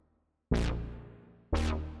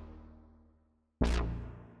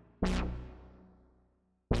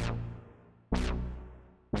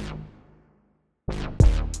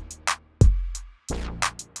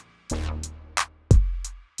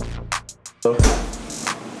Yeah, I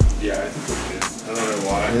think we're good. I don't know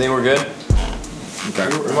why. You think we're good? Okay.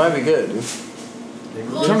 It might be good, dude.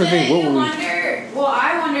 Well, trying to think, what were we-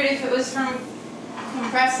 I wondered if it was from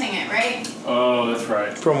compressing it, right? Oh, that's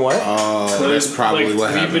right. From what? Oh, that's probably like, what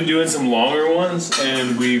we've happened. been doing some longer ones,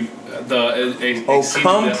 and we've exceeded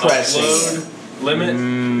compressing. the upload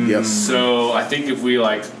limit. Yes. So I think if we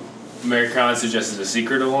Americana suggested a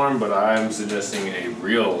secret alarm, but I'm suggesting a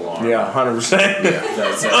real alarm. Yeah, 100%.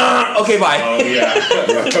 That's it. Okay, bye. Oh yeah.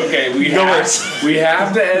 Okay, we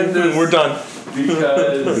have to end this. We're done.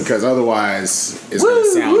 Because otherwise, it's going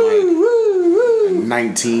to sound like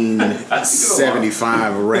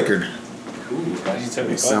 1975 record. Ooh,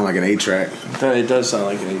 1975. It sound like an 8-track. It does sound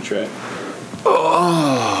like an 8-track.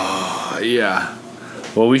 Oh, yeah.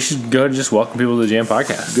 Well, we should go and just welcome people to the Jam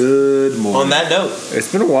Podcast. Good morning. On that note, It's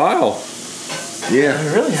been a while. Yeah.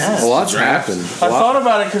 it really has. A lot's happened. I thought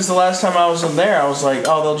about it because the last time I was in there, I was like,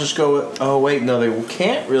 oh, they'll just go with... Oh, wait, no, they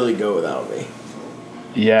can't really go without me.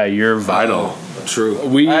 Yeah, you're vital. Oh, true.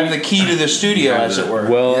 I have the key to the studio, as it were.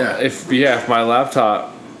 Well, Yeah. if my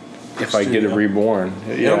laptop, if I get it reborn,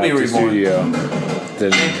 It'll be at the reborn. studio,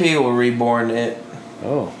 then JP will reborn it.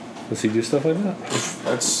 oh, does he do stuff like that?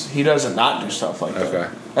 He doesn't not do stuff like that. Okay.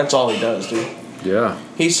 That's all he does, dude. Yeah.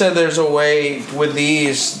 He said there's a way with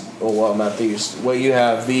these. Well, not these. What you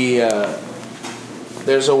have,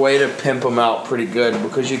 there's a way to pimp them out pretty good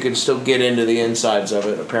because you can still get into the insides of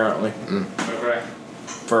it. Apparently, Okay.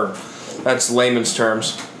 that's layman's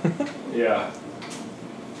terms. Yeah.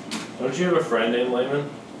 Don't you have a friend named Layman?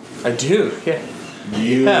 I do. Yeah.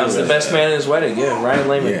 Yeah, I was the best man at his wedding. Yeah, Ryan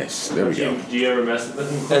Lehman. Yes, there we go. Do you ever mess with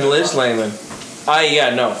him? And Liz Lehman.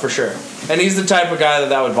 Yeah, no, for sure. And he's the type of guy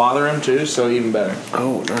that would bother him too, so even better.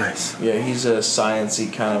 Oh, nice. Yeah, he's a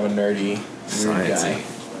sciencey kind of a nerdy weird guy.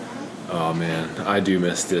 Oh man, I do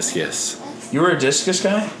miss discus. You were a discus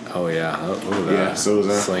guy? Oh yeah, look at that. Yeah, so was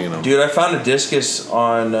I. Slinging them. Dude, I found a discus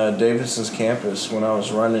on Davidson's campus when I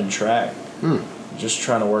was running track. Just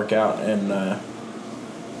trying to work out, and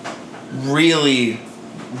really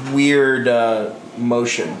weird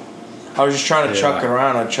motion. I was just trying to chuck it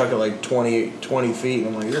around. I chuck it like 20 feet,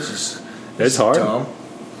 and I'm like, this It's is hard. dumb.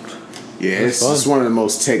 Yeah, it's one of the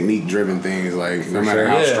most technique-driven things. Like, no matter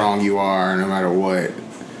how strong you are, no matter what,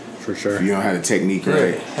 For sure. if you don't have the technique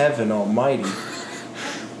Good right. heaven almighty.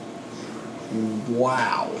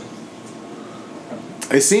 Wow.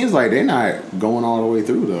 It seems like they're not going all the way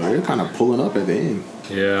through, though. They're kind of pulling up at the end.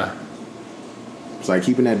 Yeah. It's like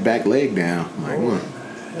keeping that back leg down. Like,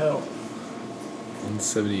 Hell,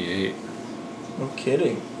 178. no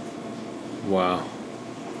kidding. Wow.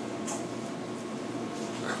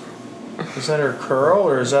 Is that her curl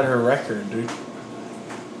or is that her record, dude?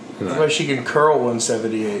 Looks like she can curl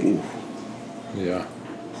 178. Yeah.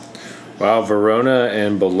 Wow, Verona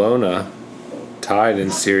and Bologna tied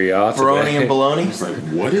in Serie A today. Baroni and bologna? It's like,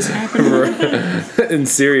 what is happening? In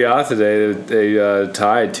Serie A today, they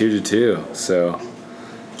tied 2-2. So,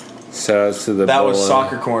 shout out to the That was Bologna.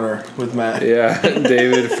 Soccer Corner with Matt. Yeah,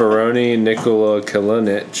 David Ferroni, Nikola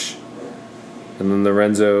Kalinic, and then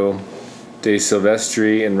Lorenzo De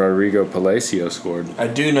Silvestri and Rodrigo Palacio scored. I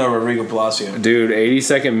do know Rodrigo Palacio. Dude,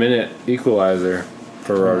 82nd minute equalizer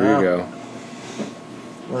for Rodrigo.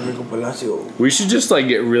 Rodrigo Palacio. We should just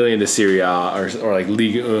get really into Serie A or like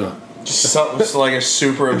Liga. Just something like a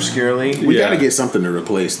super obscure league. We Yeah. got to get something to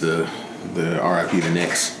replace the RIP the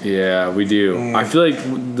Knicks. Yeah, we do. I feel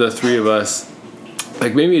like the three of us,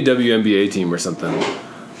 maybe a WNBA team or something,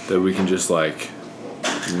 that we can just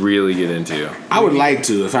really get into. I would like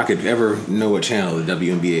to, if I could ever know what channel the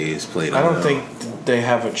WNBA is played on. I don't think they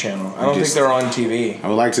have a channel. I don't think they're on TV. I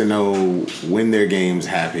would like to know when their games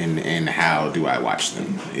happen and how do I watch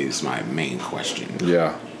them is my main question.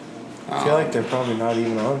 Yeah. I feel like they're probably not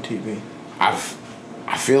even on TV.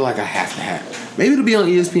 I feel like I have to have. Maybe it'll be on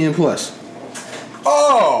ESPN Plus.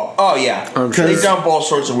 Oh yeah. sure. They dump all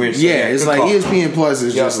sorts of weird stuff. Yeah, it's good like call. ESPN Plus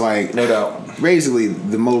is Yep, just no doubt. basically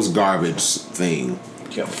the most garbage thing.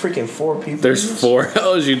 You got freaking 4 people. There's in this? 4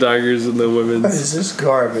 LSU Tigers in the What women's is this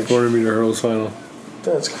garbage? 400-meter hurls final.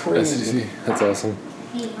 That's crazy. SEC. That's awesome.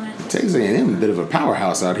 Texas A&M a bit of a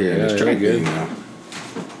powerhouse out here in Yeah, this track they're thing. good.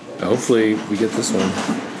 Hopefully we get this one.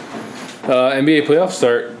 NBA playoffs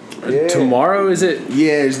start tomorrow. Is it?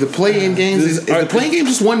 Yeah, is the play-in games? Is the play-in game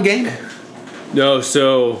just one game? No.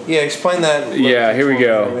 So Yeah, explain that. yeah, here we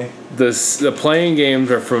go. Maybe. The playing games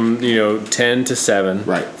are from 10 to 7.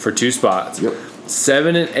 Right. For 2 spots. Yep.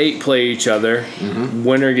 7 and 8 play each other.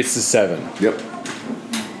 Winner gets to 7. Yep.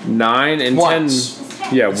 9 and Once. 10.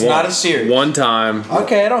 Yeah, It's not a series. One time.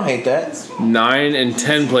 Okay, I don't hate that. 9 and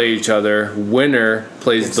 10 play each other. Winner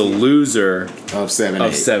plays the loser of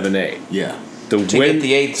 7-8. Yeah. To get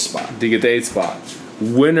the 8th spot. To get the 8th spot.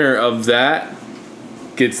 Winner of that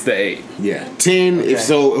gets the 8. Yeah. 10. Okay.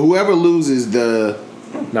 So whoever loses the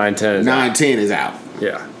 9-10 is 9-10 is out.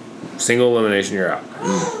 Yeah. Single elimination, you're out.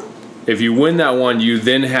 If you win that one, you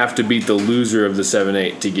then have to beat the loser of the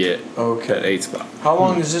 7-8 to get that 8th spot. How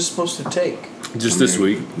long is this supposed to take? Just this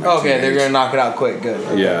week. Okay, they're going to knock it out quick. Good.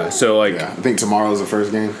 Okay. Yeah, so like... Yeah. I think tomorrow's the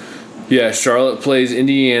first game. Yeah, Charlotte plays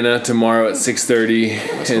Indiana tomorrow at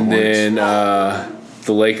 6:30. And then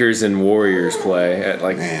the Lakers and Warriors play at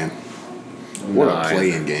like... Man. What 9. a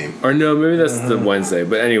playing game. Or no, maybe that's the Wednesday.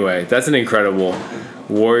 But anyway, that's an incredible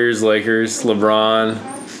Warriors, Lakers, LeBron,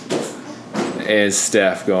 and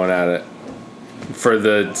Steph going at it for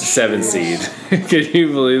the 7 seed. Can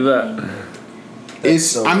you believe that?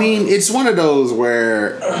 It's one of those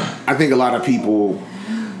where I think a lot of people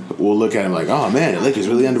will look at him like, oh man, the Lakers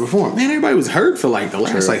really underperformed. Man, everybody was hurt for like the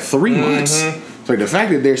last 3 months. So like the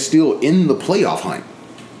fact that they're still in the playoff hunt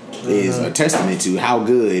is a testament to how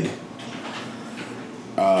good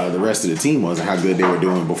the rest of the team was and how good they were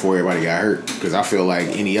doing before everybody got hurt. Because I feel like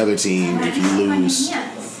any other team, if you lose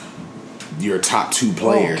your top 2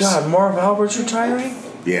 players. Oh God, Marv Albert's retiring?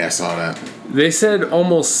 Yeah, I saw that. They said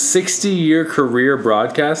almost 60-year career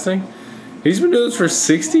broadcasting. He's been doing this for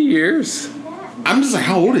 60 years. I'm just like,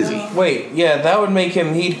 how old is he? Wait, yeah, that would make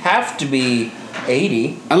him, he'd have to be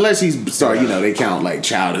 80. Unless he's they count like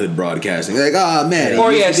childhood broadcasting. Like, oh man.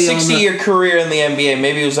 Or 60-year career in the NBA.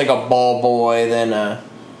 Maybe he was like a ball boy, then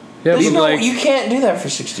yeah, you can't do that for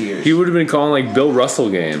 60 years. He would have been calling like Bill Russell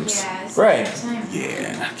games. Yeah, right.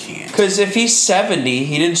 Yeah, I can't. Because if he's 70,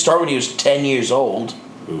 he didn't start when he was 10 years old.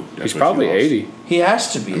 Ooh, He's probably 80. He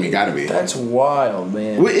has to be. I mean, gotta be. That's wild,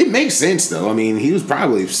 man. Well, it makes sense though. I mean, he was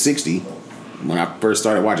probably 60 when I first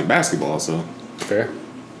started watching basketball. So Fair.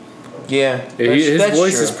 Yeah. His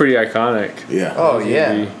voice true. is pretty iconic. yeah. Oh,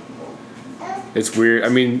 yeah. It's weird. I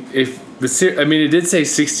mean, it did say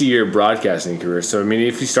 60-year broadcasting career. So I mean,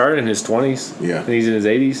 if he started in his 20s, Yeah. and he's in his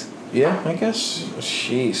 80s, Yeah, I guess.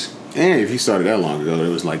 Jeez. And if he started that long ago, there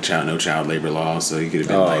was like no child labor law, so he could have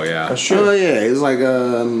been oh yeah, That's true. Oh yeah, it was like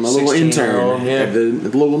a little 16-year-old, intern yeah. at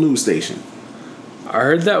the local news station. I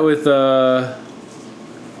heard that with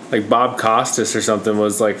like Bob Costas or something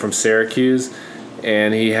was like from Syracuse,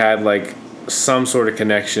 and he had like some sort of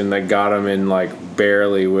connection that got him in like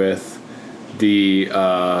barely with the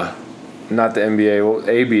not the NBA, well,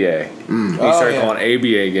 ABA. He started calling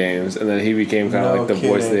ABA games, and then he became kind of like the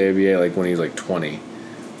voice of the ABA like when he was like 20.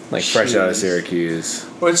 Like fresh out of Syracuse.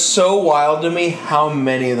 But it's so wild to me how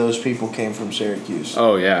many of those people came from Syracuse.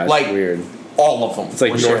 Oh yeah, it's like weird. All of them. It's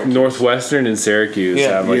like Northwestern and Syracuse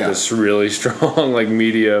have like this really strong like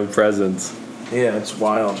media presence. Yeah, it's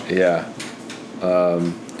wild. Yeah.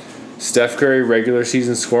 Steph Curry regular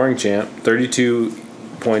season scoring champ, 32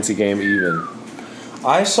 points a game even.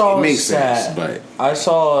 I saw It a makes stat. sense, but I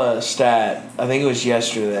saw a stat. I think it was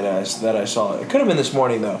yesterday that I saw it. It could have been this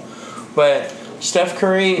morning though, but. Steph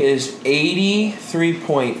Curry is 83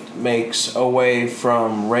 point makes away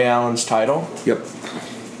from Ray Allen's title. Yep.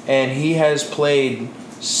 And he has played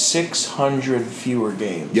 600 fewer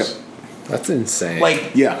games. Yep. That's insane.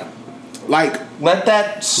 Like let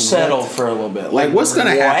that settle for a little bit. Like what's going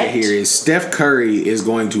to happen here is Steph Curry is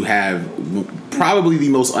going to have probably the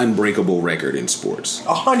most unbreakable record in sports.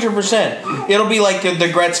 100%. It'll be like the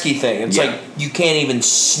Gretzky thing. It's like you can't even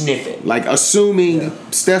sniff it. Like assuming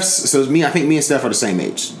I think me and Steph are the same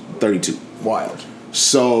age, 32. Wild.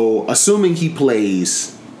 So assuming he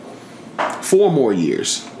plays 4 more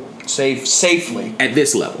years safely at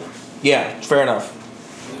this level. Yeah, fair enough.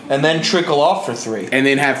 And then trickle off for 3. And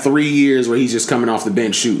then have 3 years where he's just coming off the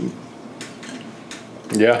bench shooting.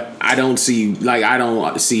 yeah. I don't see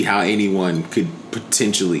how anyone could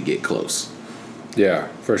potentially get close. Yeah,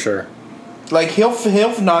 for sure. Like he'll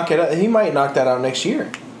knock it out. He might knock that out next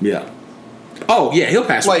year. Yeah. Oh yeah, he'll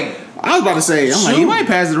pass. Like I was about to say, I'm like he might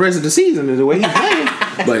pass the rest of the season the way he's playing,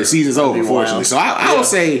 but the season's over, unfortunately. So I would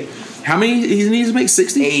say, how many he needs to make?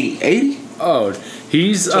 60? 80. Oh,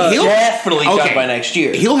 he's He'll definitely done by next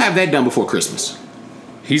year. He'll have that done before Christmas.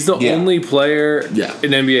 He's the only player in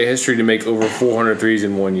NBA history to make over 400 threes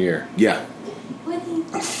in 1 year. Yeah.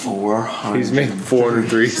 400. He's made 400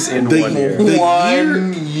 threes in 1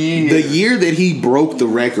 year. The year that he broke the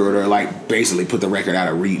record, or like basically put the record out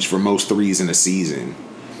of reach for most threes in a season,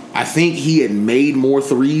 I think he had made more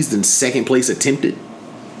threes than second place attempted.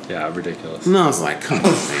 Yeah, ridiculous. And I was like, come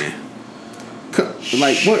on, man.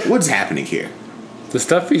 Like, what's happening here? The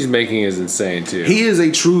stuff he's making is insane too. He is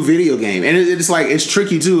a true video game, and it's like it's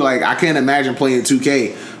tricky too. Like I can't imagine playing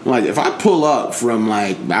 2K. Like if I pull up from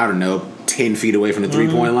like I don't know 10 feet away from the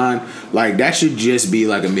 3-point line, like that should just be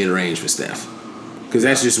like a mid range for Steph, because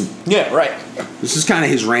that's just right. This is kind of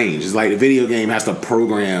his range. It's like the video game has to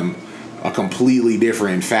program a completely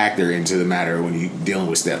different factor into the matter when you're dealing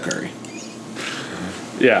with Steph Curry.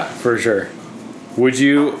 Yeah, for sure. Would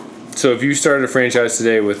you? So if you started a franchise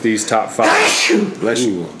today with these top 5, Bless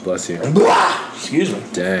you. Bless you. Excuse me.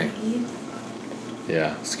 Dang.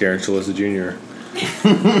 Yeah, scaring Chalissa Jr.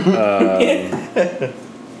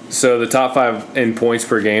 So the top 5 in points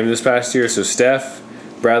per game this past year. So Steph,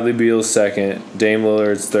 Bradley Beal's second, Dame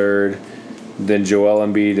Lillard's third, then Joel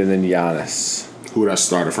Embiid, and then Giannis. Who would I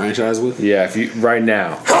start a franchise with? Yeah, if you right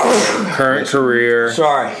now, current career,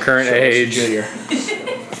 current age, Junior.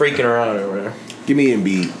 Freaking around over there. Give me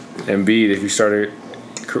Embiid. Embiid. If you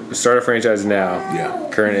start a franchise now, Yeah.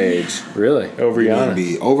 current age, really over Giannis.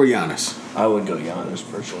 Embiid over Giannis. I would go Giannis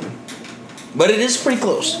personally, but it is pretty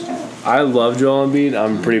close. I love Joel Embiid.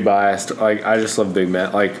 I'm pretty biased. Like I just love big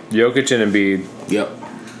men, like Jokic and Embiid. Yep.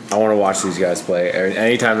 I want to watch these guys play.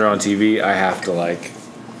 Anytime they're on TV, I have to like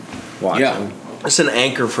watch them. It's an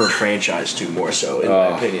anchor for a franchise too, more so in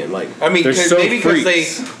my opinion. Like, I mean, They're so maybe because they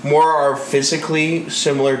freaks. more are physically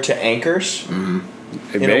similar to anchors.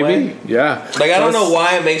 Maybe, a way. yeah. Like, I don't know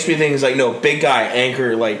why it makes me think it's like, no, big guy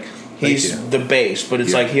anchor. Like, he's you. the base, but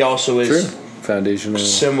it's like he also is True. Foundational.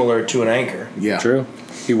 similar to an anchor. Yeah. True.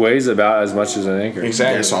 He weighs about as much as an anchor.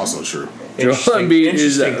 Exactly. That's also true. Joel Embiid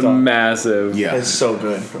is thought. massive. Yeah. It's so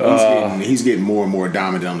good. He's getting more and more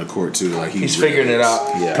dominant on the court too. Like He's figuring it out.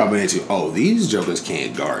 Yeah. Coming into these jokers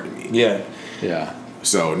can't guard me. Yeah. Yeah.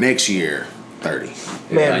 So next year, 30.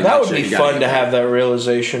 Man, Like, that would sure be you gotta fun get to back. have that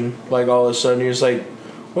realization. Like, all of a sudden, you're just like,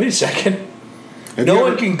 wait a second. Have No you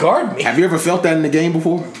one ever- can guard me. Have you ever felt that in the game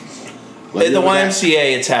before? Like, In you the ever had-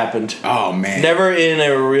 YMCA, it's happened. Oh man. Never in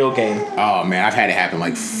a real game. Oh man, I've had it happen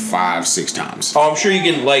like 5-6 times. Oh, I'm sure you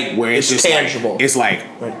can, like, Where it's it's just tangible. Like, it's like,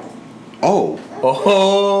 Right. oh,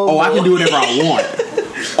 Oh, I can do whatever I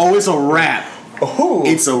want. Oh, it's a wrap. Oh.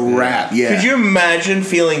 It's a wrap. Yeah. Could you imagine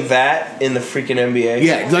feeling that in the freaking NBA?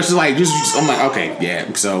 Yeah, just like just I'm like, okay,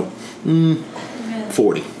 yeah. So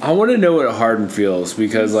 40. I want to know what Harden feels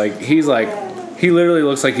because he literally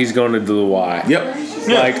looks like he's going to do the Y. Yep.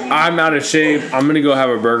 Like I'm out of shape. I'm gonna go have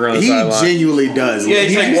a burger on the He sideline. genuinely does. Yeah,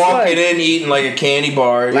 he's like He's walking like- in, eating like a candy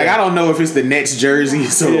bar. Like yeah. I don't know if it's the Nets jersey,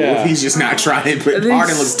 so Yeah. if he's just not trying. But And then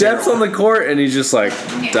Harden he looks steps terrible. on the court and he's just like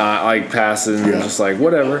passing, and Yeah. just like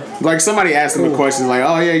whatever. Like somebody asked him a question like,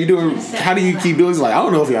 "Oh yeah, you doing? How do you keep doing?" He's like, "I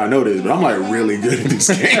don't know if y'all know this, but I'm like really good at this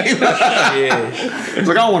game." Yeah. He's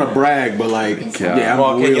like, "I don't want to brag, but like, yeah, Well,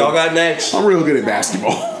 I'm okay, real, y'all got next. I'm real good at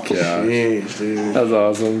basketball." Yeah, Jeez, dude. that's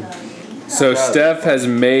awesome. So Steph has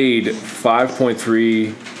made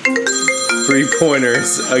 5.3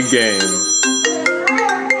 3-pointers a game.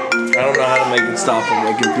 I don't know how to make it stop on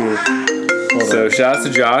my computer. So shouts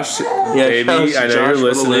to Josh, Yeah, baby. shouts to I know Josh you're for the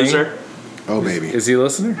listening. loser. Oh baby, Is he a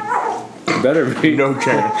listener? Better be. No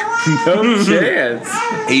chance. No chance.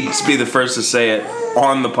 He'd be the first to say it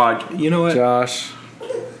on the podcast. You know what? Josh.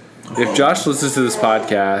 If Josh listens to this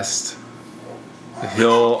podcast,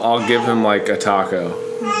 I'll give him like a taco.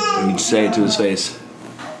 You'd say it to his face.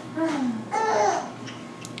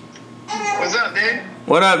 What's up, dude?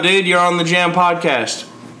 What up, dude? You're on the Jam Podcast.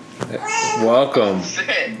 Welcome.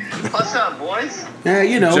 Shit. What's up, boys? yeah,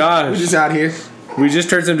 you know, Josh. we're just out here. We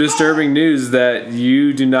just heard some disturbing news that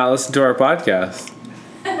you do not listen to our podcast.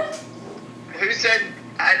 Who said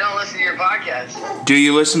I don't listen to your podcast? Do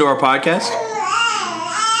you listen to our podcast?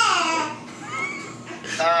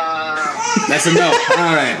 That's a no.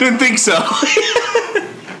 All right. Didn't think so.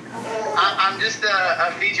 I'm just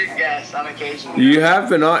a featured guest on occasion. You have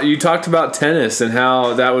been on. You talked about tennis and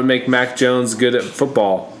how that would make Mac Jones good at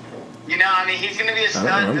football. You know, I mean, he's going to be a stud for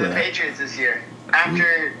remember the that. Patriots this year.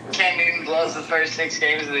 After Cam Newton blows the first 6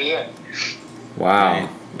 games of the year. Wow.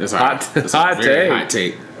 That's Hot- that's a hot very take. Hot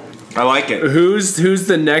take. I like it. Who's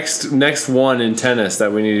the next one in tennis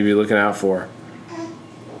that we need to be looking out for?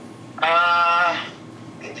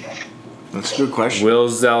 That's a good question. Will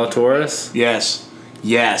Zalatoris? Yes.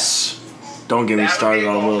 Yes. Don't get me That would started be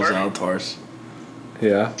on Will over. Zalatoris.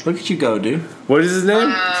 Yeah. Look at you go, dude. What is his name?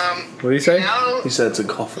 What do you say? You know, He said it's a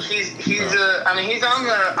golfer. he's on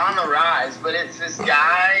the rise, but it's this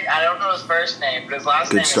guy. I don't know his first name, but his last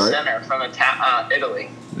Good name start. is Sinner from Italy.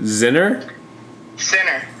 Zinner?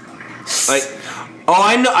 Sinner. Like, oh,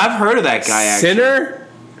 I know. I've heard of that guy. Actually. Sinner?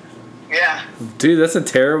 Yeah. Dude, that's a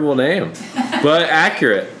terrible name, but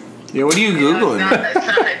accurate. Yeah. What are you You know, googling? it's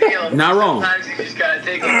not ideal. Not wrong. Sometimes you just gotta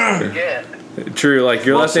take it and forget. True, like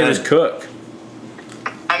your Well left hand is said. Cook.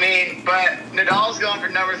 I mean, but Nadal's going for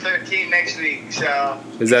number 13 next week, so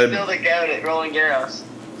Is that- he's still the GOAT at Roland Garros.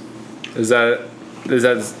 Is that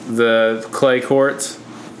the clay courts?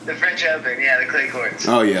 The French Open, yeah, the clay courts.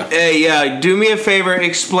 Oh yeah. Hey, yeah, do me a favor.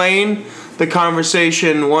 Explain the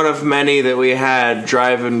conversation, one of many that we had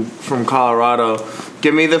driving from Colorado.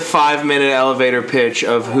 Give me the 5-minute elevator pitch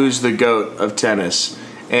of who's the GOAT of tennis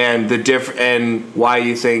and and why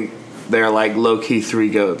you think they're like low-key 3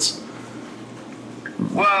 GOATs.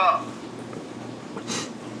 Well,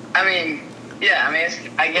 I mean, yeah,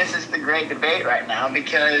 I guess it's the great debate right now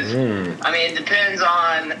because, I mean, it depends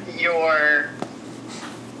on your,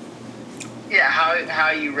 how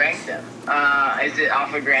you rank them. Is it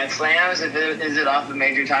off of Grand Slams? Is it off of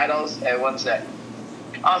major titles? Hey, one sec.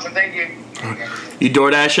 Awesome, thank you. You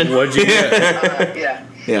DoorDashing? What'd you get? Yeah.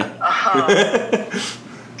 Yeah.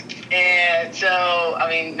 And so, I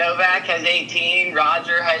mean, Novak has 18,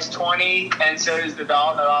 Roger has 20, and so does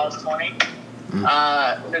Nadal. Nadal has 20.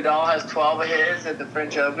 Nadal has 12 of his at the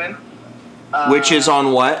French Open. Which is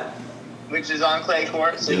on what? Which is on clay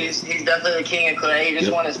court. So he's definitely the king of clay. He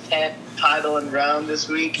just won his 10th title in Rome this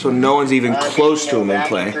week. So no one's even close to him in Novak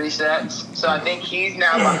clay. 3 sets. So I think he's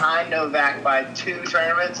now behind Novak by 2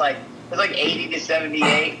 tournaments. Like it's like 80 to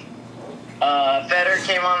 78. Federer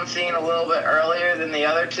came on the scene a little bit earlier than the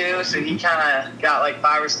other two, so he kind of got like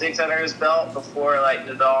 5 or 6 under his belt before like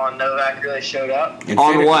Nadal and Novak really showed up. And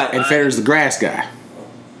On what? And Federer's the grass guy.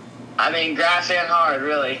 I mean, grass and hard,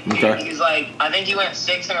 really. Okay. He's like, I think he went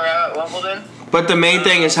 6 in a row at Wimbledon. But the main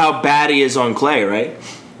thing is how bad he is on clay, right?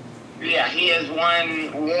 Yeah, he has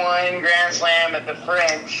won 1 Grand Slam at the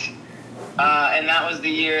French, and that was the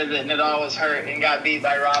year that Nadal was hurt and got beat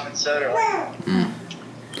by Robin Soderling,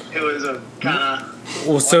 who was a kind of.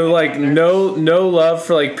 Well, so like no love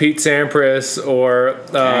for like Pete Sampras or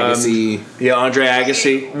Agassi. Yeah, Andre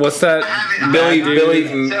Agassi. what's that? Billy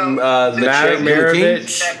Matt chick-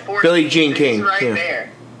 Maravich. Billie Jean King, He's right yeah.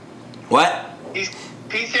 there. What?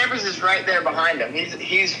 Pete Sampras is right there behind him.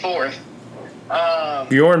 He's 4th.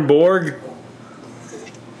 Bjorn Borg.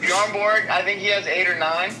 Bjorn Borg, I think he has 8 or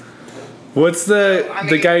 9. What's the I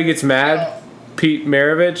mean, guy who gets mad? Pete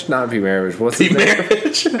Maravich? Not Pete Maravich. What's his Pete name?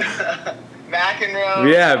 Maravich?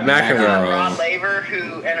 McEnroe. Yeah, McEnroe. Rod Laver,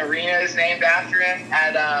 who an arena is named after him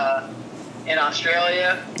at in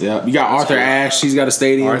Australia. Yeah, you got Arthur Ashe. He's got a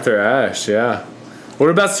stadium. Arthur Ashe. Yeah. What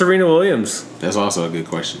about Serena Williams? That's also a good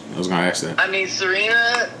question. I was gonna ask that. I mean,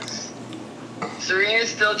 Serena's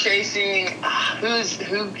still chasing. Who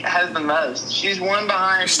has the most? She's one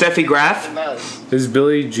behind. Steffi Graf? The most. Is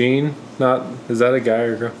Billie Jean not? Is that a guy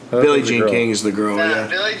or a girl? I thought it Billie was a Jean girl. King is the girl, Nah, yeah.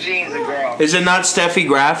 Billie Jean's a girl. Is it not Steffi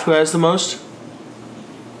Graf who has the most?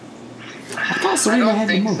 I thought I Serena don't had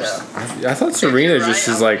the think most. so. I thought Serena you're just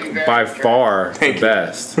right, is I'm like gonna be by very far Thank the you.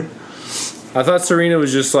 best. I thought Serena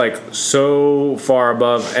was just like so far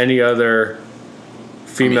above any other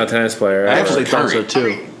female tennis player. I ever. actually thought so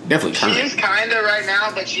too. Definitely She current. is kind of right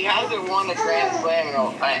now, but she hasn't won a Grand Slam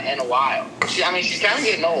in a while. She's kind of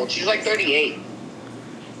getting old. She's like 38.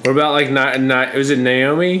 What about like was it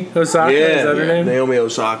Naomi Osaka? Is that her name? Naomi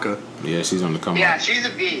Osaka. Yeah, she's on the come Yeah, up. she's a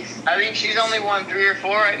beast. I think she's only won 3 or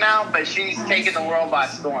 4 right now, but she's taken the world by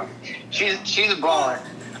storm. She's a baller.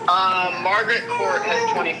 Margaret Court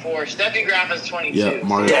has 24. Steffi Graf has 22. Yeah,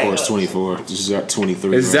 Margaret Yeah. Court's 24. She's got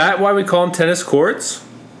 23. Is that why we call them tennis courts?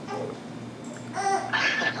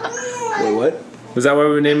 Wait, what? Was that why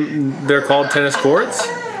we named? They're called tennis courts.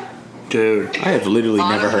 Dude. I have literally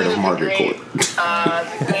never heard of Margaret Court.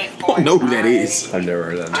 I don't know who that is. I've never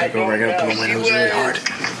heard of I that. don't right up to know. the windows She really was-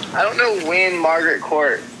 hard. I don't know when Margaret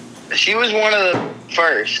Court. She was one of the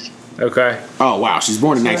first. Okay, Oh wow, she's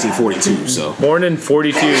born in 1942. So born in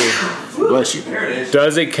 '42. bless you.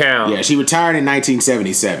 Does it count? Yeah, she retired in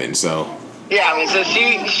 1977. So Yeah, I mean, so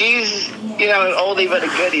she's an oldie but a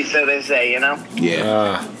goodie, so they say,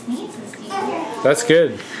 yeah. That's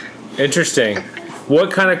good. Interesting.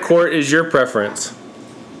 What kind of court is your preference?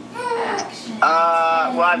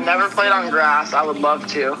 Well, I've never played on grass. I would love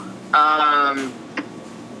to.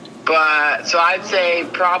 But so I'd say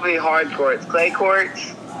probably hard courts. Clay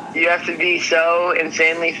courts, you have to be so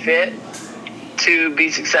insanely fit to be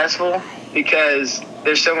successful because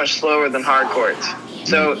they're so much slower than hard courts.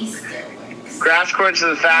 So grass courts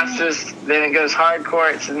are the fastest, then it goes hard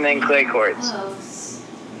courts, and then clay courts.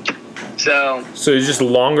 So it's just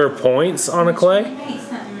longer points on a clay,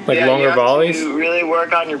 like yeah, longer you have volleys. to really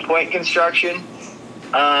work on your point construction.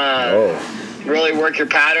 Oh, Really work your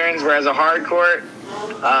patterns. Whereas a hard court,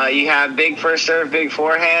 you have big first serve, big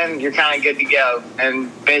forehand. You're kind of good to go.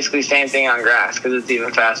 And basically same thing on grass because it's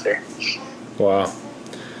even faster. wow.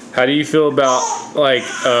 How do you feel about like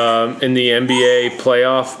in the NBA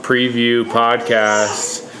playoff preview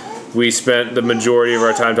podcast? We spent the majority of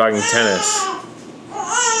our time talking tennis.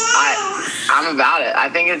 I'm about it. I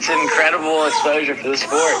think it's an incredible exposure for the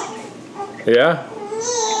sport. Yeah,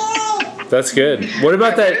 that's good. What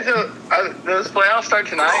about that? Those playoffs start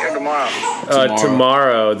tonight or tomorrow?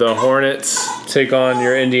 Tomorrow, the Hornets take on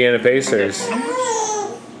your Indiana Pacers. So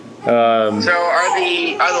are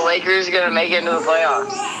the Lakers gonna make it into the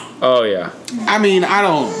playoffs? Oh yeah. I mean, I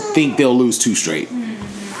don't think they'll lose 2 straight.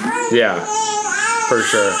 Yeah, for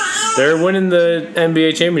sure. They're winning the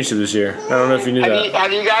NBA championship this year. I don't know if you knew that.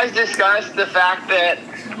 Have you guys discussed the fact that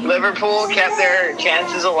Liverpool kept their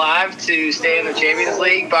chances alive to stay in the Champions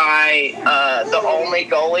League by the only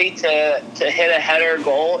goalie to hit a header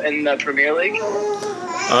goal in the Premier League?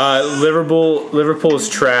 Liverpool is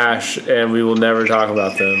trash, and we will never talk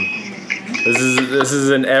about them. This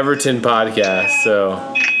is an Everton podcast, so.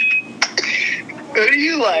 Who do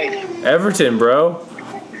you like? Everton, bro.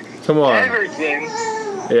 Come on. Everton.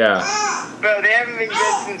 Yeah. Bro, they haven't been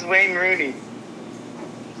good since Wayne Rooney.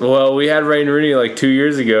 Well, we had Wayne Rooney like 2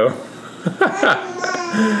 years ago.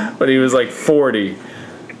 But he was like 40.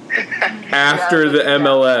 After the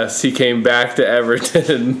MLS, he came back to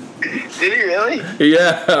Everton. Did he really?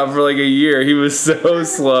 Yeah, for like a year. He was so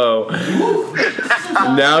slow.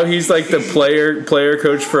 Now he's like the player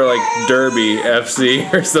coach for like Derby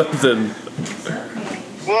FC or something.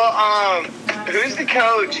 Well, who's the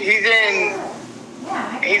coach? He's in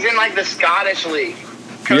like the Scottish League.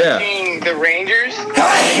 Coaching the Rangers.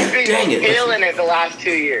 He's been killing it the last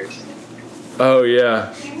 2 years. Oh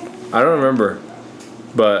yeah, I don't remember,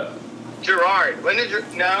 but Gerrard.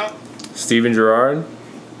 No? Steven Gerrard.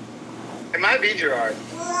 It might be Gerrard.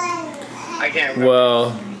 I can't remember.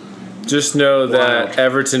 Well, just know that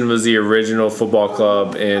Everton was the original football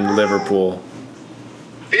club in Liverpool.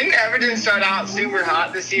 Didn't Everton start out super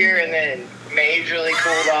hot this year and then majorly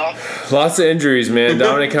cooled off? Lots of injuries, man.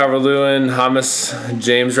 Dominic Calvert-Lewin,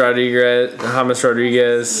 James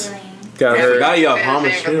Rodriguez got hurt. Got you off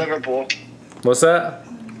for Liverpool. What's that?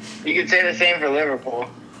 You could say the same for Liverpool.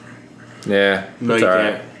 Yeah, No, it's you all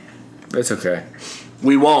right. can't. It's okay.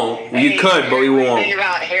 We won't. You could, but we won't. Think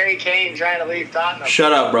about Harry Kane trying to leave Tottenham.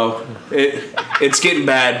 Shut up, bro. It's getting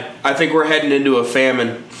bad. I think we're heading into a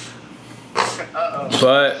famine.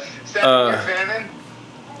 But famine?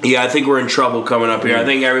 Yeah, I think we're in trouble coming up here. I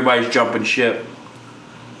think everybody's jumping ship.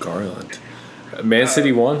 Garland, Man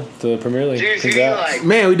City won the Premier League. Juice, who you Congrats. like?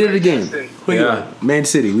 Man, we did it again. Who you Yeah. like? Man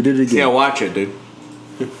City, we did it again. Yeah, watch it, dude.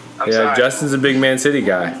 I'm Yeah, sorry. Justin's a big Man City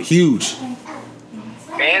guy. Huge.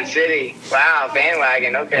 Man City. Wow,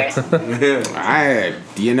 bandwagon. Okay. I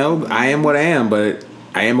am what I am, but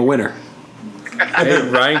I am a winner. Hey,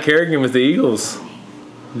 Ryan Kerrigan with the Eagles.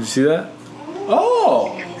 Did you see that? Oh,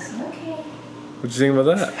 What'd you think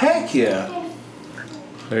about that? heck yeah.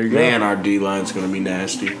 There you go. Man, our D-line's going to be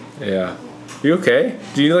nasty. Yeah. You okay?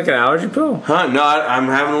 Do you need like an allergy pill? Huh? No, I'm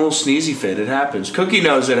having a little sneezy fit. It happens. Cookie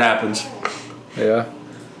knows it happens. Yeah.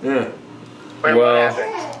 Yeah. Wait, Well- what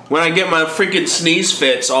happened? When I get my freaking sneeze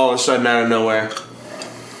fits all of a sudden out of nowhere.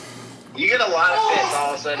 You get a lot of fits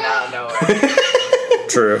all of a sudden out of nowhere.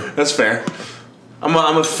 True. That's fair. I'm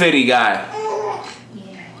a fitty guy,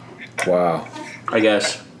 Wow. I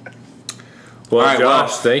guess. Well, All right,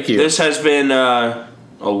 Josh, thank you. This has been a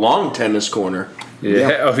long tennis corner.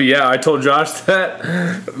 Yeah. Oh, yeah. I told Josh that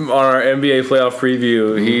on our NBA playoff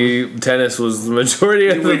preview. Tennis was the majority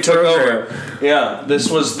of the We took program. over. Yeah, this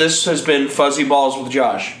has been Fuzzy Balls with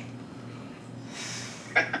Josh.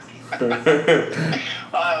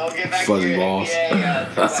 Alright, we'll get back Fuzzy to your balls.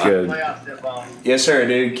 NBA, That's good. playoff tip-off. Yes, sir,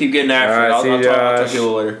 dude. Keep getting after All right, it. I'll see you, talk Josh. to you a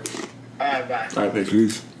little later. Alright, bye. All right, peace.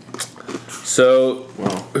 Peace. So,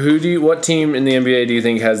 Wow. what team in the NBA do you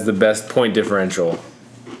think has the best point differential?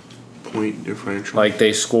 Point differential. Like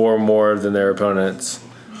they score more than their opponents,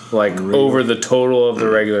 like over the total of the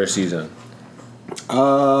regular season.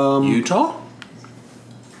 Utah?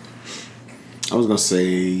 I was gonna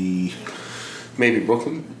say. Maybe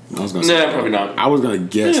Brooklyn. I was gonna say. Nah, probably not. I was gonna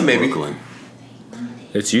guess Yeah, maybe. Brooklyn.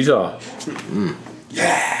 It's Utah.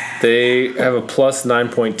 Yeah. They have a plus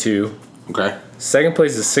 9.2. Okay. Second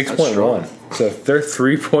place is 6.1. So they're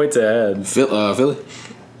 3 points ahead. Philly.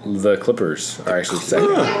 The Clippers are actually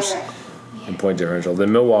second in point differential.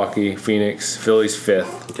 Then Milwaukee, Phoenix, Philly's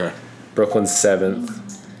 5th. Okay. Brooklyn's 7th.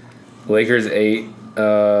 Lakers 8.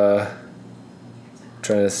 Trying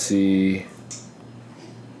to see.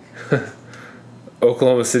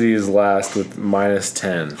 Oklahoma City is last with minus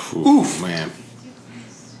 10. Oof, man.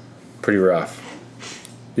 Pretty rough.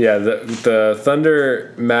 Yeah, the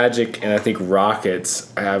Thunder, Magic, and I think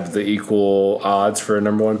Rockets have the equal odds for a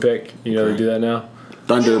number 1 pick. You know they do that now.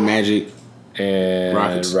 Thunder, Magic, and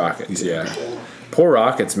Rockets. Yeah. Poor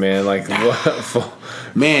Rockets, man. Like, what,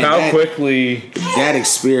 man, how quickly that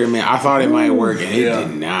experiment? I thought it might work, and it did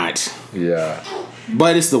not. Yeah,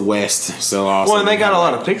 but it's the West, so also. Well, and they got a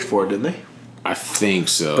lot of picks for it, didn't they? I think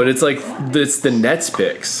so. but it's like it's the Nets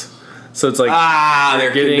picks, so it's like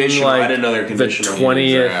they're getting conditional. like I didn't know they're the conditional.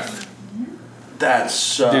 20th, That the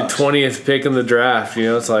sucks. 20th pick in the draft. You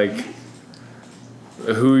know, it's like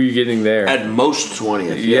who are you getting there? At most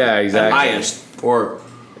 20th. Yeah, exactly. At highest. Or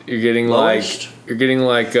You're getting lowest.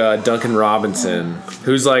 like Duncan Robinson,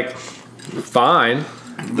 who's like fine.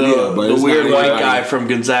 the but it's weird not white anybody. guy from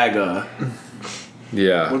Gonzaga.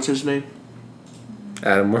 Yeah, What's his name?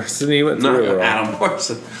 Adam Morrison. He went No, through it all. Adam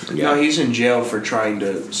Morrison. Yeah. No, he's in jail for trying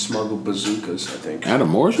to smuggle bazookas, I think. Adam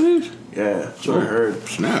Morrison is? Yeah, that's what I heard.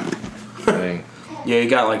 Snap. Dang. Yeah, he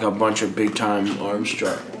got like a bunch of big time arms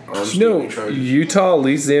No, charges. Utah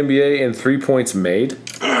leads the NBA in 3 points made.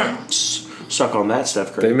 Suck on that,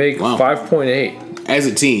 Steph Curry. They make Wow. 5.8. As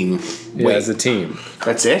a team. Wait. As a team.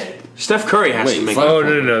 That's it? Steph Curry has Wait, to make fuck. Oh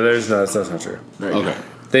no, there's not. That's not true. Okay.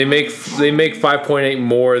 They make 5.8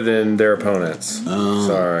 more than their opponents.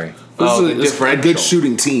 Sorry. This Oh, is the a differential. good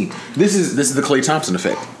shooting team. This is the Klay Thompson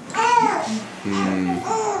effect.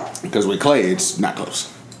 Because with Klay, it's not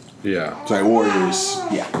close. Yeah. It's like Warriors.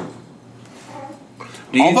 Yeah.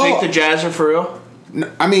 Do you Although- think the Jazz are for real?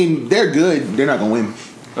 I mean, they're good. They're not gonna win.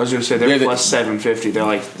 I was going to say they're They're the- plus 750. They're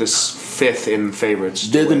like this fifth in favorites.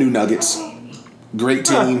 They're the new Nuggets. Great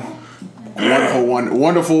team.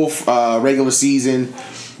 Wonderful regular season.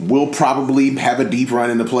 Will probably have a deep run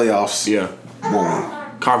in the playoffs. Yeah. Won't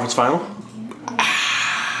win. Conference final?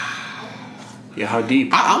 Yeah, how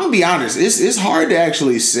deep? I'm gonna be honest. It's hard to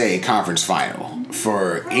actually say conference final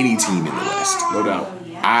for any team in the West. No doubt.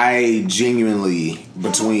 I genuinely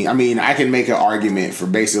I can make an argument for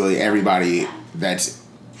basically everybody that's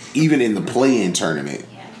even in the play-in tournament,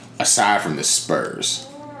 aside from the Spurs.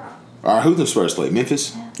 Or who the Spurs play?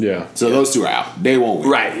 Memphis. Yeah. So those two are out. They won't win.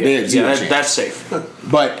 Right. They Yeah, have zero chance. that's safe.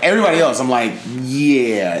 But everybody else, I'm like,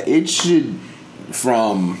 yeah, it should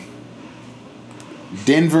from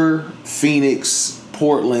Denver, Phoenix,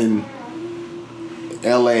 Portland,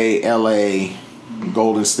 LA,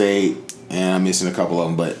 Golden State, and I'm missing a couple of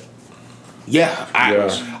them, but yeah,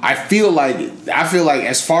 I feel like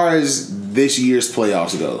as far as this year's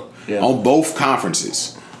playoffs go, on both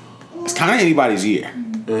conferences, it's kind of anybody's year.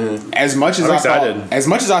 As much as I'm I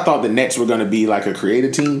excited. thought the Nets were going to be like a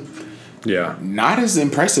creative team, Yeah. not as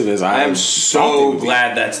impressive as I I am thought they so would be.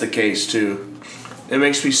 glad that's the case, too. It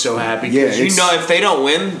makes me so happy. Yeah, Because you it's- know if they don't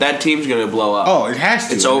win, that team's going to blow up. Oh, it has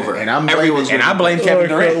to. It's over. And I'm Everyone's blaming, gonna- Kevin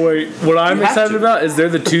Durant. Wait. What I'm You have excited to. about is they're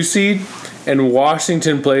the 2 seed, and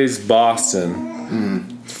Washington plays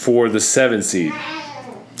Boston for the 7 seed,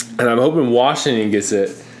 and I'm hoping Washington gets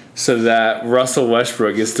it so that Russell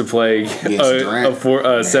Westbrook gets to play Against Durant.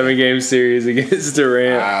 a 7-game series against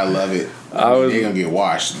Durant. I love it. was- They're gonna get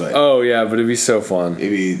washed, but Oh yeah, but it'd be so fun.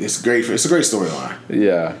 it's great. It's a great storyline.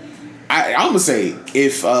 Yeah. I'm gonna say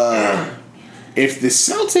if the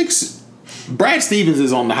Celtics, Brad Stevens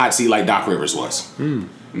is on the hot seat like Doc Rivers was.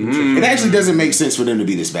 It actually doesn't make sense for them to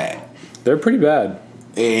be this bad. They're pretty bad.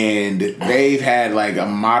 And they've had like a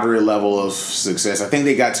moderate level of success. I think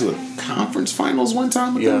they got to a conference finals one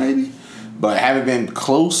time with them, maybe, but haven't been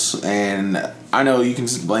close. And I know you can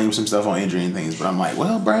blame some stuff on injury and things, but I'm like,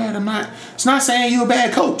 well, Brad, it's not saying you're a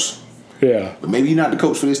bad coach, Yeah. but maybe you're not the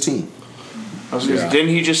coach for this team. I was gonna say, didn't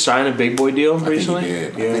he just sign a big boy deal recently? I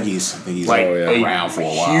think he did. I think he's Like around for a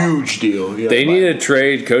while. huge deal. Yeah. They need to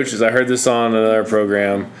trade coaches. I heard this on another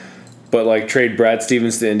program, but like trade Brad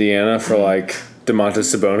Stevens to Indiana for like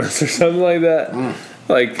DeMontis Sabonis or something like that.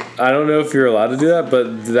 Like I don't know if you're allowed to do that,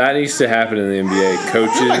 but that needs to happen in the NBA. I feel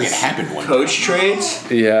like it Coaches, happened one time. Coach trades?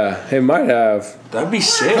 yeah, it might have. That'd be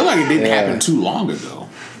sick. I feel like it didn't Yeah. happen too long ago.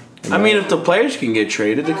 I mean, if the players can get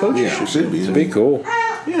traded, the coaches Yeah, should. should be. It'd be cool.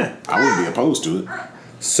 Yeah. I wouldn't be opposed to it.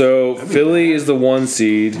 So Philly is the 1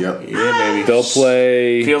 seed. Yep. Yeah, baby. They'll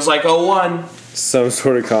play Feels like 0-1. some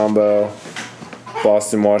sort of combo.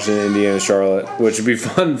 Boston, Washington, Indiana, Charlotte, which would be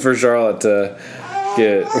fun for Charlotte to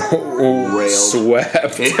get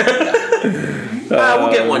swept.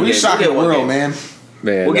 We'll get one We game. shocked the world, man.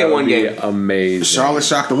 Man, We'll get that would one be game. amazing. Charlotte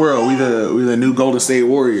shocked the world. We the new Golden State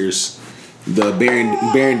Warriors, the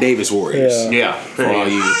Baron Davis Warriors. Yeah. Yeah. For all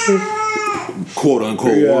you quote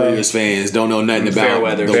unquote Warriors fans, don't know nothing about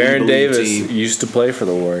Fairweather. the Baron We Believe Davis team used to play for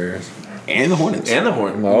the Warriors. and the Hornets. And the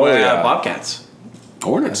Hornets. Oh, yeah. Bobcats.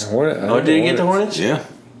 Hornets. Hornet, Oh, did he get the Hornets? Yeah.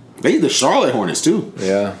 They the Charlotte Hornets too.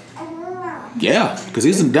 Yeah. Yeah, because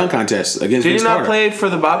he's in the dunk contest against Did Vince he not Carter. play for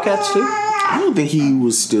the Bobcats too? I don't think he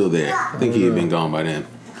was still there. I think he had been gone by then.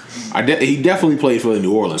 He definitely played for the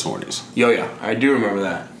New Orleans Hornets. Yeah, I do remember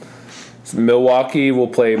that. Milwaukee will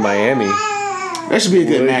play Miami. That should be a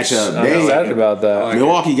good matchup. I'm excited about that.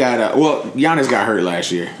 Milwaukee got Giannis got hurt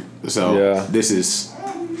last year, so Yeah. this is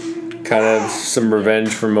Kind of some revenge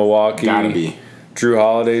for Milwaukee. gotta be. Drew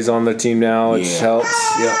Holiday's on the team now, which Yeah.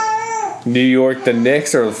 helps. Yeah. New York, the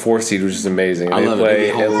Knicks are the 4th seed, which is amazing. I They love it. play They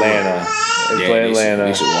get home Atlanta. They Yeah, play they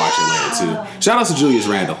Atlanta. should watch Atlanta too. Shout out to Julius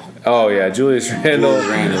Randle. Oh yeah, Julius Randle, Julius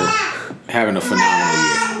Randle having a phenomenal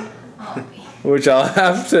year. which I'll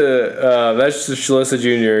have to. That's just Shalissa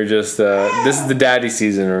Jr. Just this is the daddy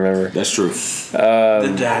season. Remember, That's true.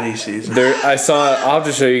 The daddy season. I saw. I'll have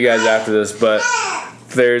to show you guys after this, but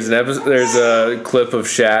there's an episode. There's a clip of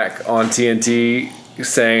Shaq on TNT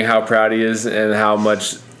saying how proud he is and how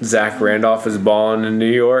much Zach Randolph is balling in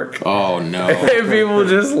New York. Oh no. And people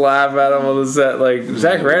just laugh at him on the set. Like,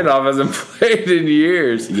 Zach Randolph hasn't played in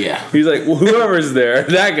years. Yeah. He's like, well, whoever's there,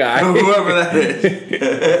 that guy. Whoever that is.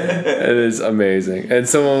 It is amazing. And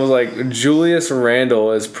someone was like, Julius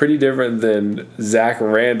Randle is pretty different than Zach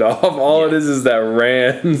Randolph. All it is that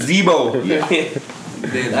Rand.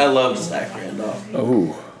 Debo. Dude, I love Zach Randolph.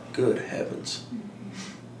 Oh. Good heavens.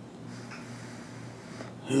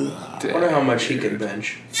 I wonder how much he can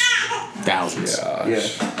bench. Thousands.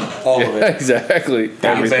 Yeah. All of it. Exactly. He can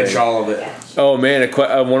bench Everything. all of it. Oh, man.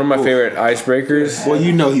 One of my favorite icebreakers. Well,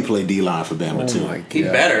 you know he played D-line for Bama too. Oh, my He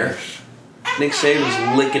God. better. Nick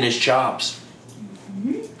Saban's licking his chops.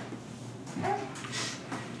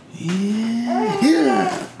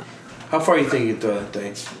 Yeah. How far you think you can throw that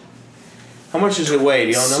thing? How much does it weigh?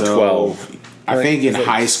 Do y'all know? So, 12. I think in Is it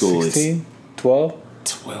high school 16? 12?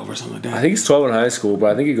 it's 12 or something like that. I think it's 12 in high school,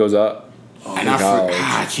 but I think it goes up. and college.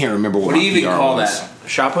 I can't remember what What do you my even PR call was. that?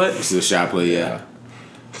 Shot put? This is a shot put, yeah.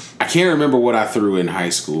 I can't remember what I threw in high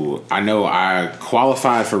school. I know I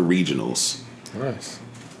qualified for regionals, Nice.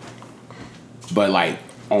 but like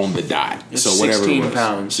on the dot. It's so whatever 16 it was,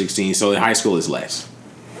 pounds. 16. So in high school is less.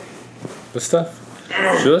 Good stuff.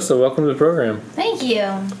 Shalissa, welcome to the program. Thank you.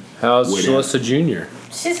 How's With Shalissa Jr.?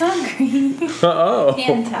 She's hungry Oh.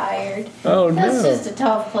 and tired. Oh, That's no. just a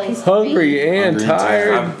tough place to Hungry be. and Hungry and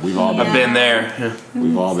tired. We've all Yeah. I've been there.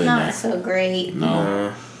 We've all been Not there. so great.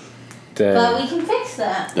 No, Dang. But we can fix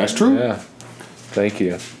that. that's true. Yeah. Thank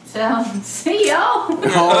you. So, see y'all.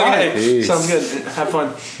 Okay. Jeez. Sounds good. Have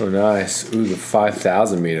fun. Oh, nice. Ooh, the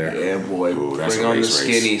 5,000 meter. Yeah, boy. Ooh, that's Bring a on the race.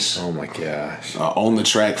 skinnies. Oh, my gosh. On the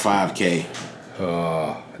track 5K.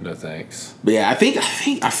 Oh, no thanks. But yeah,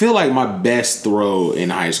 I feel like my best throw in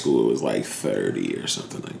high school was like 30 or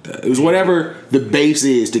something like that. It was whatever the base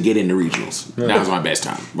is to get into regionals. That was my best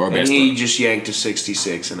time. Or And best he throw. just yanked a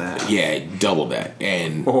 66 and a half. Yeah, double that.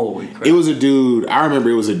 And Holy crap. it was a dude, I remember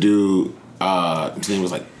it was a dude, his name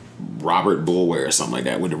was like Robert Bulware or something like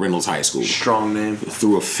that, went to Reynolds High School. Strong name.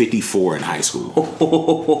 Threw a 54 in high school.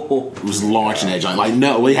 It was launching that joint. Like,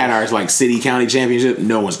 no, we had our like city county championship.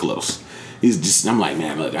 No one's close. He's just, I'm like,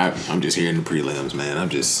 man, look, I'm just here in the prelims, man.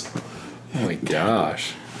 Oh, my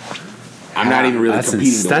gosh. I'm not even really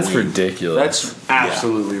competing to That's win. ridiculous. That's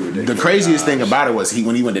absolutely ridiculous. The craziest thing about it was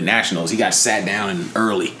when he went to nationals, he got sat down and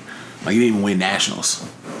early. Like, he didn't even win nationals.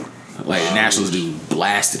 Like, the nationals dude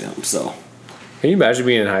blasted him, so. Can you imagine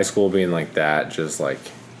being in high school being like that, just like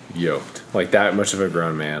yoked? Like that much of a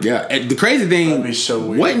grown man. Yeah, and the crazy thing That'd be so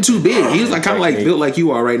weird. wasn't too big. He was like kind of like Technique. built like you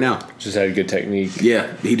are right now. Just had good technique.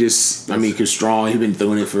 Yeah, he just, I mean, cause strong. He's been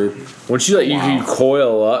doing it for. Once you you Wow.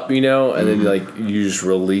 coil up, and then like you just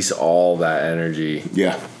release all that energy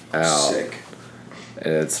Yeah, out, Sick.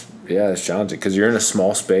 and it's challenging because you're in a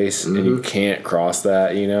small space and you can't cross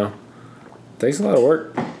that. Takes a lot of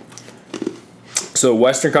work. So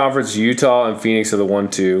Western Conference, Utah and Phoenix are the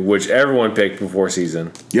 1-2, which everyone picked before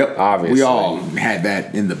season. yep. Obviously. we all had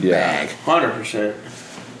that in the Yeah. bag. 100%.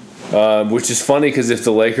 Which is funny because if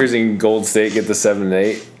the Lakers and Golden State get the 7 and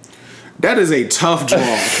 8, That is a tough draw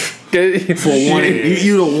for for one.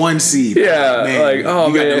 You the one seed. Yeah, Man, like, oh,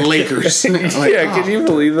 you got man. the Lakers. Like, yeah, can you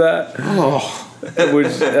believe that? Oh,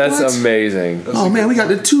 That's amazing. oh man, we got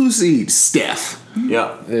the 2 seed. Steph.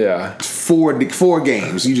 Yeah. Yeah. 4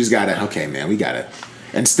 games. You just gotta. Okay, man, we gotta.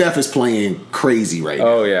 And Steph is playing crazy right now.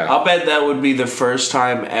 Oh yeah. I'll bet that would be the first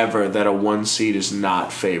time ever that a 1 seed is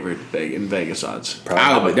not favored in Vegas odds.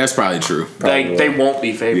 That's probably true. They won't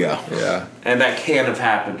be favored. Yeah. Yeah. And that can have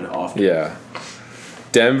happened often. Yeah.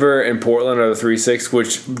 Denver and Portland are the 3-6,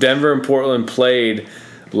 which Denver and Portland played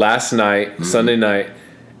last night, Sunday night,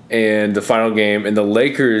 and the final game, and the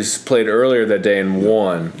Lakers played earlier that day and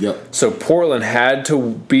won. Yep. So Portland had to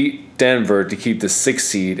beat Denver to keep the 6th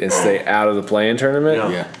seed and stay out of the play-in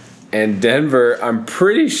tournament. Yeah. And Denver, I'm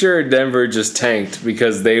pretty sure Denver just tanked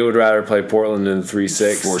because they would rather play Portland in the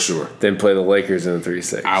 3-6 For sure. than play the Lakers in the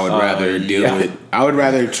 3-6. I would rather deal with. I would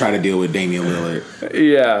rather try to deal with Damian Lillard.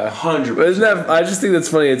 Yeah, 100%. But isn't that? I just think that's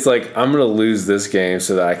funny. It's like I'm gonna lose this game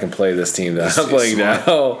so that I can play this team that I'm playing smart.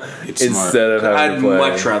 now It's instead smart. of having I'd to play.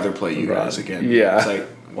 much rather play you guys again. Yeah. It's like,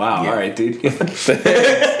 wow, Yeah. all right, dude.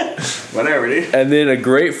 Whatever, dude. And then a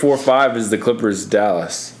great 4-5 is the Clippers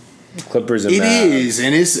Dallas. Clippers and It Mavs. is,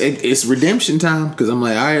 and it's redemption time because I'm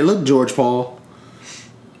like, all right, look, George Paul.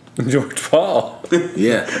 George Paul.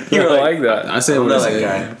 Yeah, I like that. I said I'm what I not said.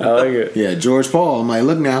 that guy. I like it. Yeah, George Paul. I'm like,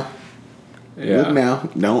 look now, Yeah. look now.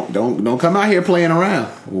 Don't come out here playing around.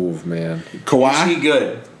 Ooh, man. Is he Kawhi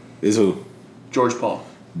good? is who? George Paul.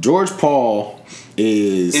 George Paul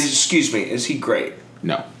is Excuse me, is he great?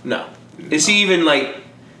 no. No. Is he even like,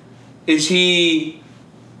 is he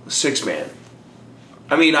 6-man?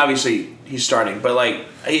 I mean, obviously he's starting, but like,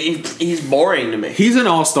 he's boring to me. He's an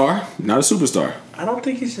all-star, not a superstar. I don't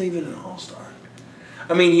think he's even an all-star.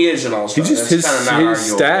 I mean, he is an all-star. He just- That's his kinda not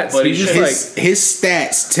arguable, stats, but he he's just, His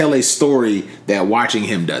stats tell a story that watching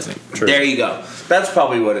him doesn't. There you go. That's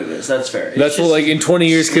probably what it is. That's fair. It's That's what, just like, in 20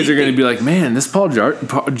 years, kids are going to sleeping. be like, man, this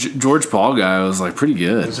George Paul guy was, like, pretty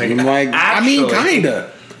good. It's like, I'm like, I mean, actually,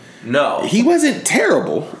 kinda. No. He wasn't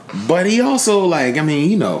terrible, but he also like, I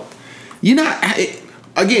mean, you're not.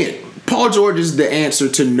 Again, Paul George is the answer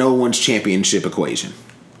to no one's championship equation.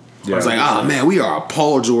 Yeah. It's like, oh man, we are a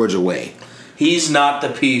Paul George away. He's not the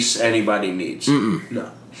piece anybody needs.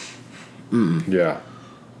 No. Yeah.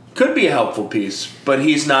 Could be a helpful piece, but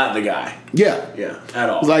he's not the guy. Yeah, Yeah, at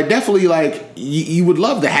all. it's like definitely like you would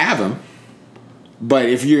love to have him, but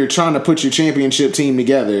if you're trying to put your championship team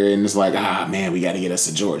together and it's like, ah man, we got to get us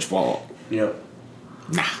a George Paul. Yep.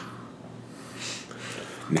 Nah.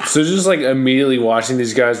 So just like immediately watching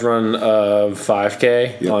these guys run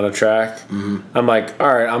 5K Yep. on a track, I'm like, all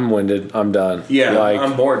right, I'm winded. I'm done. Yeah, like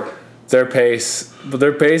I'm bored. their pace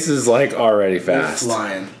is like already They're fast.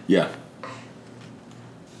 flying. Yeah.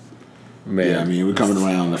 Man, Yeah, I mean, we're coming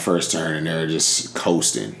around the first turn and they're just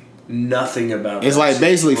coasting. Nothing about It's that like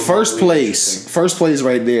basically seems first remotely place. interesting. First place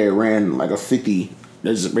right there ran like a 50.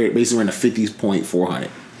 There's basically ran a 50.400.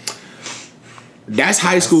 That's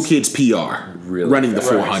high school kids PR really running the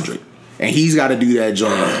fast. 400, and he's got to do that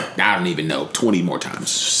job. I don't even know 20 more times.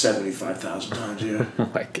 75,000 times, yeah. oh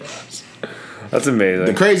my gosh, that's amazing.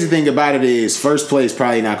 The crazy thing about it is first place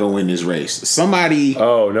probably not gonna win this race. Somebody.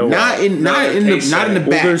 Oh, no Not way. in No, not they're in the pace not in the setting.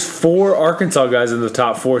 Well, back. there's 4 Arkansas guys in the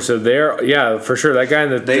top 4, so they're for sure that guy in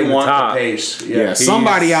the They in the want top. the pace. Yeah, Yeah.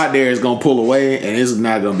 somebody out there is gonna pull away, and it's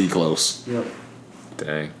not gonna be close. Yep.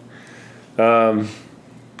 Dang.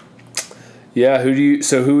 Yeah,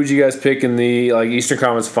 who would you guys pick in the like Eastern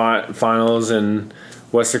Conference finals and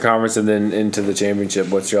Western Conference and then into the championship?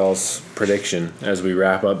 What's y'all's prediction as we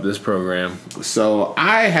wrap up this program? So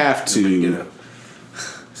I have to.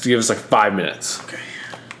 Just give us like 5 minutes. Okay.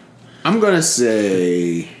 I'm gonna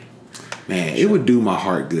say, man, it would do my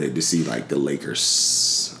heart good to see like the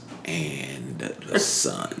Lakers and the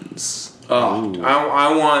Suns, Oh,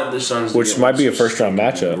 I want the Suns to Which get might be a losses. first round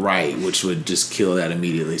matchup. right? Which would just kill that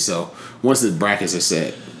immediately. So once the brackets are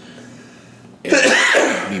set, it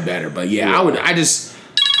would be better. But yeah, I just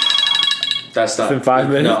That's not. In 5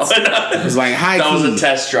 minutes? No. it's like high That was a key,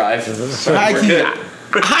 test drive. high key,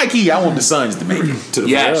 high key. I want the Suns to make it to the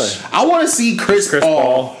Yes. finals. I want to see Chris Paul.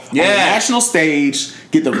 Paul on the Yeah. national stage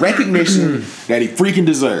get the recognition that he freaking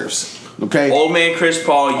deserves. Okay. Old man Chris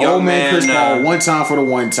Paul, young Old man Chris Paul, one time for the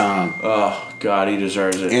one time. Oh God, he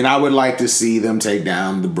deserves it. And I would like to see them take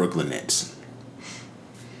down the Brooklyn Nets.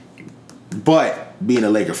 But being a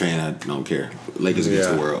Laker fan, I don't care. Lakers against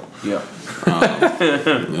Yeah. the world. Yeah.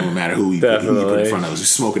 No matter who you put Definitely. in front of us,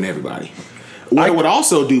 just smoking everybody. What would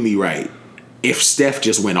also do me right if Steph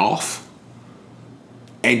just went off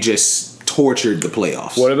and just tortured the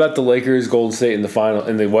playoffs. What about the Lakers, Golden State in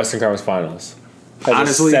the Western Conference Finals? As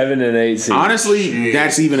Honestly- a 7 and 8 seed. Honestly,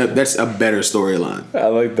 Jeez. that's a better storyline. I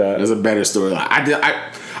like that. That's a better storyline.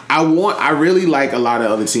 I really like a lot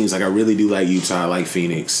of other teams. Like I really do like Utah. I like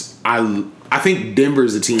Phoenix. I think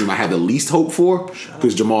Denver's the team I have the least hope for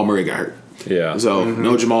because Jamal Murray got hurt. Yeah. So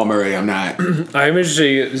no Jamal Murray. I'm not. I'm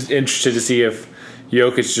interested to see if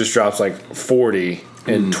Jokic just drops like 40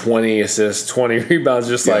 and 20 assists, 20 rebounds,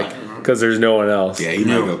 just Yeah. like because there's no one else. Yeah, he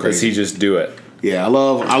might go Does crazy. he just do it? Yeah, I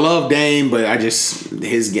love Dame, but I just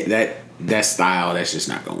that style that's just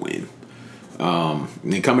not gonna win. And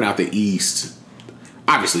then coming out the East,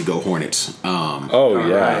 obviously go Hornets.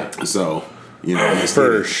 Yeah. So, let's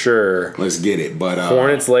For get it. sure. Let's get it. But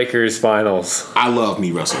Hornets Lakers finals. I love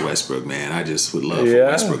me Russell Westbrook, man. I just would love for Yeah.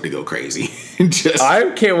 Westbrook to go crazy.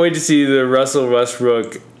 I can't wait to see the Russell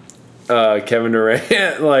Westbrook, Kevin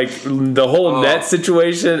Durant, like the whole net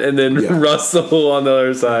situation, and then Russell on the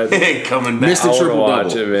other side. Coming back. Mr. I want to Triple watch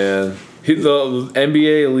double. it, man. He's the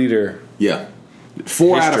NBA leader. Yeah.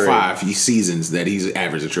 4 out of History. 5 seasons that he's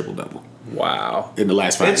averaged a triple double Wow, in the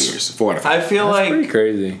last 5 It's- years. 4 out of 5. I feel that's pretty like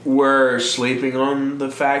crazy. we're sleeping on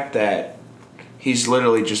the fact that he's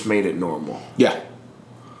literally just made it normal. Yeah.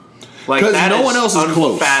 Like 'Cause that no one else is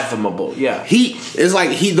close. unfathomable. Yeah. He is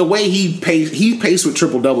like the way he paced with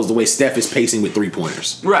triple doubles the way Steph is pacing with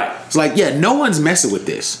 3-pointers. Right. It's like, no one's messing with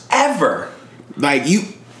this. Ever. Like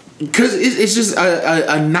because it's just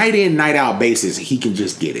a night in, night out basis. He can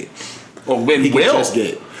just get it. Well, He when can will. just get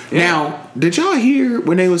it. Now, did y'all hear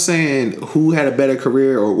when they were saying who had a better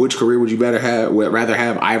career or which career would you rather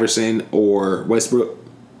have Iverson or Westbrook?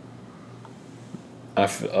 I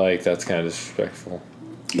feel like that's kind of disrespectful.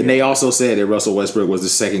 And they also said that Russell Westbrook was the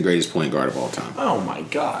second greatest point guard of all time. Oh my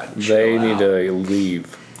God. They Chill need out. to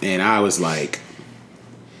leave. And I was like,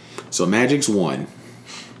 so Magic's won,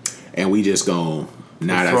 and we just go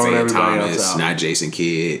not We're throwing Isaiah everybody else Thomas, out. not Jason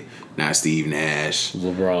Kidd, not Steve Nash.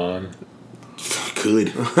 LeBron.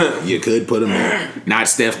 You could put him there. Not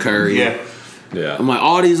Steph Curry. Yeah. Yeah. I'm like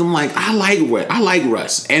all these. I'm like I like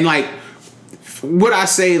Russ, and like would I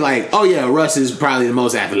say like oh yeah Russ is probably the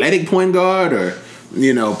most athletic point guard or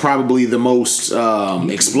probably the most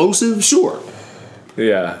explosive, sure.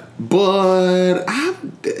 Yeah. But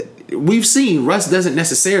we've seen Russ doesn't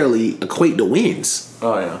necessarily equate to wins.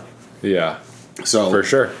 Oh yeah. Yeah. So For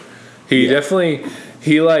sure. He definitely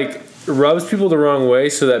rubs people the wrong way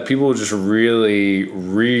so that people just really,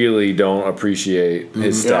 really don't appreciate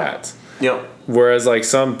his stats. Yep. Whereas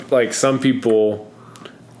some people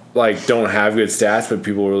don't have good stats, but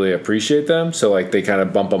people really appreciate them. So they kind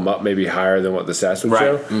of bump them up maybe higher than what the stats would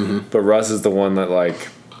Right. show. But Russ is the one that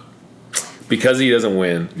because he doesn't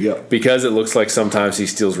win. Yep. Because it looks like sometimes he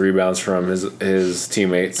steals rebounds from his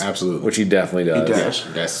teammates. Absolutely. Which he definitely does.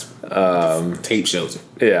 He does. That's tape shows it.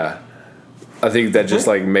 Yeah. I think that just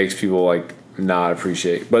makes people not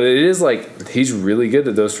appreciate. But it is he's really good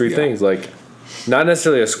at those three things. Not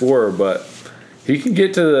necessarily a scorer, but he can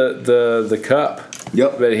get to the cup.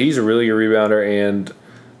 Yep. But he's a really good rebounder and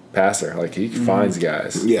passer. He finds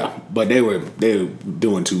guys. Yeah, but they were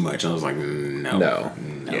doing too much. I was like, no.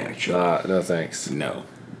 Yeah. Sure. No thanks. No.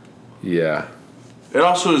 Yeah. It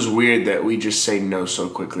also is weird that we just say no so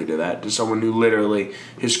quickly to that, to someone who literally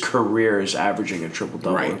his career is averaging a triple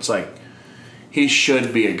double. Right. It's like he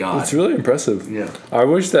should be a god. It's really impressive. Yeah. I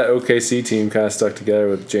wish that OKC team kind of stuck together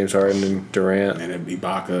with James Harden and Durant. And it'd be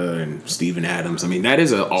Ibaka and Steven Adams. I mean, that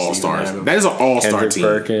is an all-star. Adams. That is an all-star Kendrick team.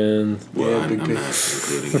 Perkins. Well, Yeah, I'm big not pick.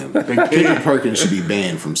 including him. Big Kendrick Perkins should be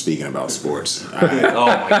banned from speaking about sports. Oh my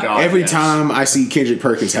god. Every yes. time I see Kendrick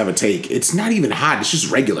Perkins have a take, it's not even hot. It's just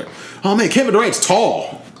regular. Oh man, Kevin Durant's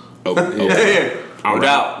tall. Oh, okay. No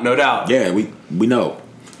doubt. No doubt. Yeah, we know.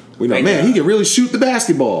 We know. Thank Man, you. he can really shoot the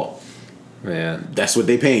basketball. Man. That's what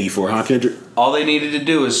they paying you for, huh, Kendrick? All they needed to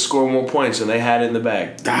do is score more points, and they had it in the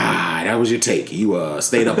bag. That was your take. You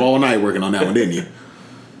stayed up all night working on that one, didn't you?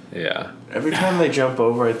 Yeah. Every time they jump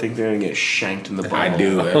over, I think they're gonna get shanked in the ball. I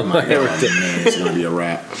do. Oh my God, man, it's gonna be a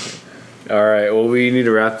wrap. All right. Well, we need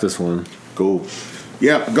to wrap this one. Cool.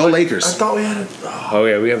 Yeah, go Lakers. I thought we had a. Oh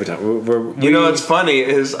yeah, we have a time. You know what's funny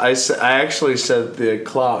is I actually set the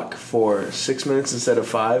clock for 6 minutes instead of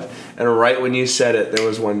 5, and right when you said it, there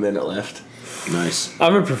was 1 minute left. Nice.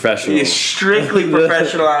 I'm a professional. You're strictly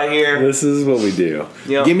professional out here. This is what we do.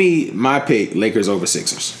 Yep. Give me my pick: Lakers over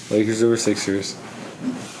Sixers. Lakers over Sixers.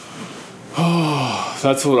 Oh,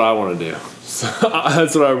 that's what I want to do. So,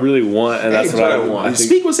 that's what I really want, and that's Hey, what I want. I think,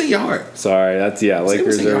 Speak what's in your heart. sorry, that's Lakers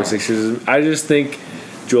what's in your over heart. Sixers. I just think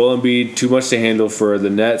Joel Embiid too much to handle for the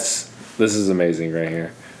Nets. This is amazing right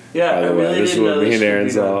here. Yeah, By I the way, really this is didn't what know me this and would Aaron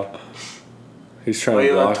be done. saw. He's trying Well, to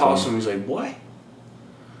you block toss him. him. He's like, what?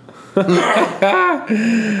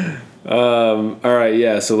 All right,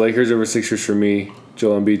 yeah. So Lakers over Sixers for me.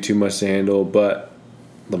 Joel Embiid too much to handle, but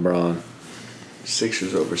LeBron.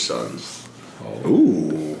 Sixers over Suns.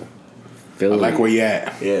 Ooh, Philly. I like where you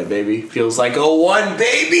at. Yeah, baby. Feels like a 1,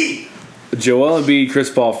 baby. Joel Embiid, Chris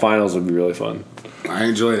Paul finals would be really fun. I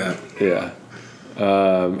enjoy that. Yeah.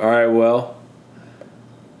 All right. Well,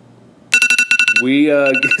 we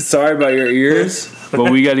sorry about your ears,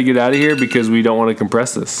 but we got to get out of here because we don't want to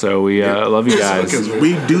compress this. So we love you guys.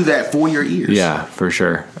 We do that for your ears. Yeah, for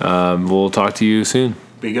sure. We'll talk to you soon.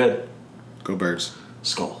 Be good. Go Birds.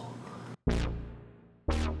 Skull.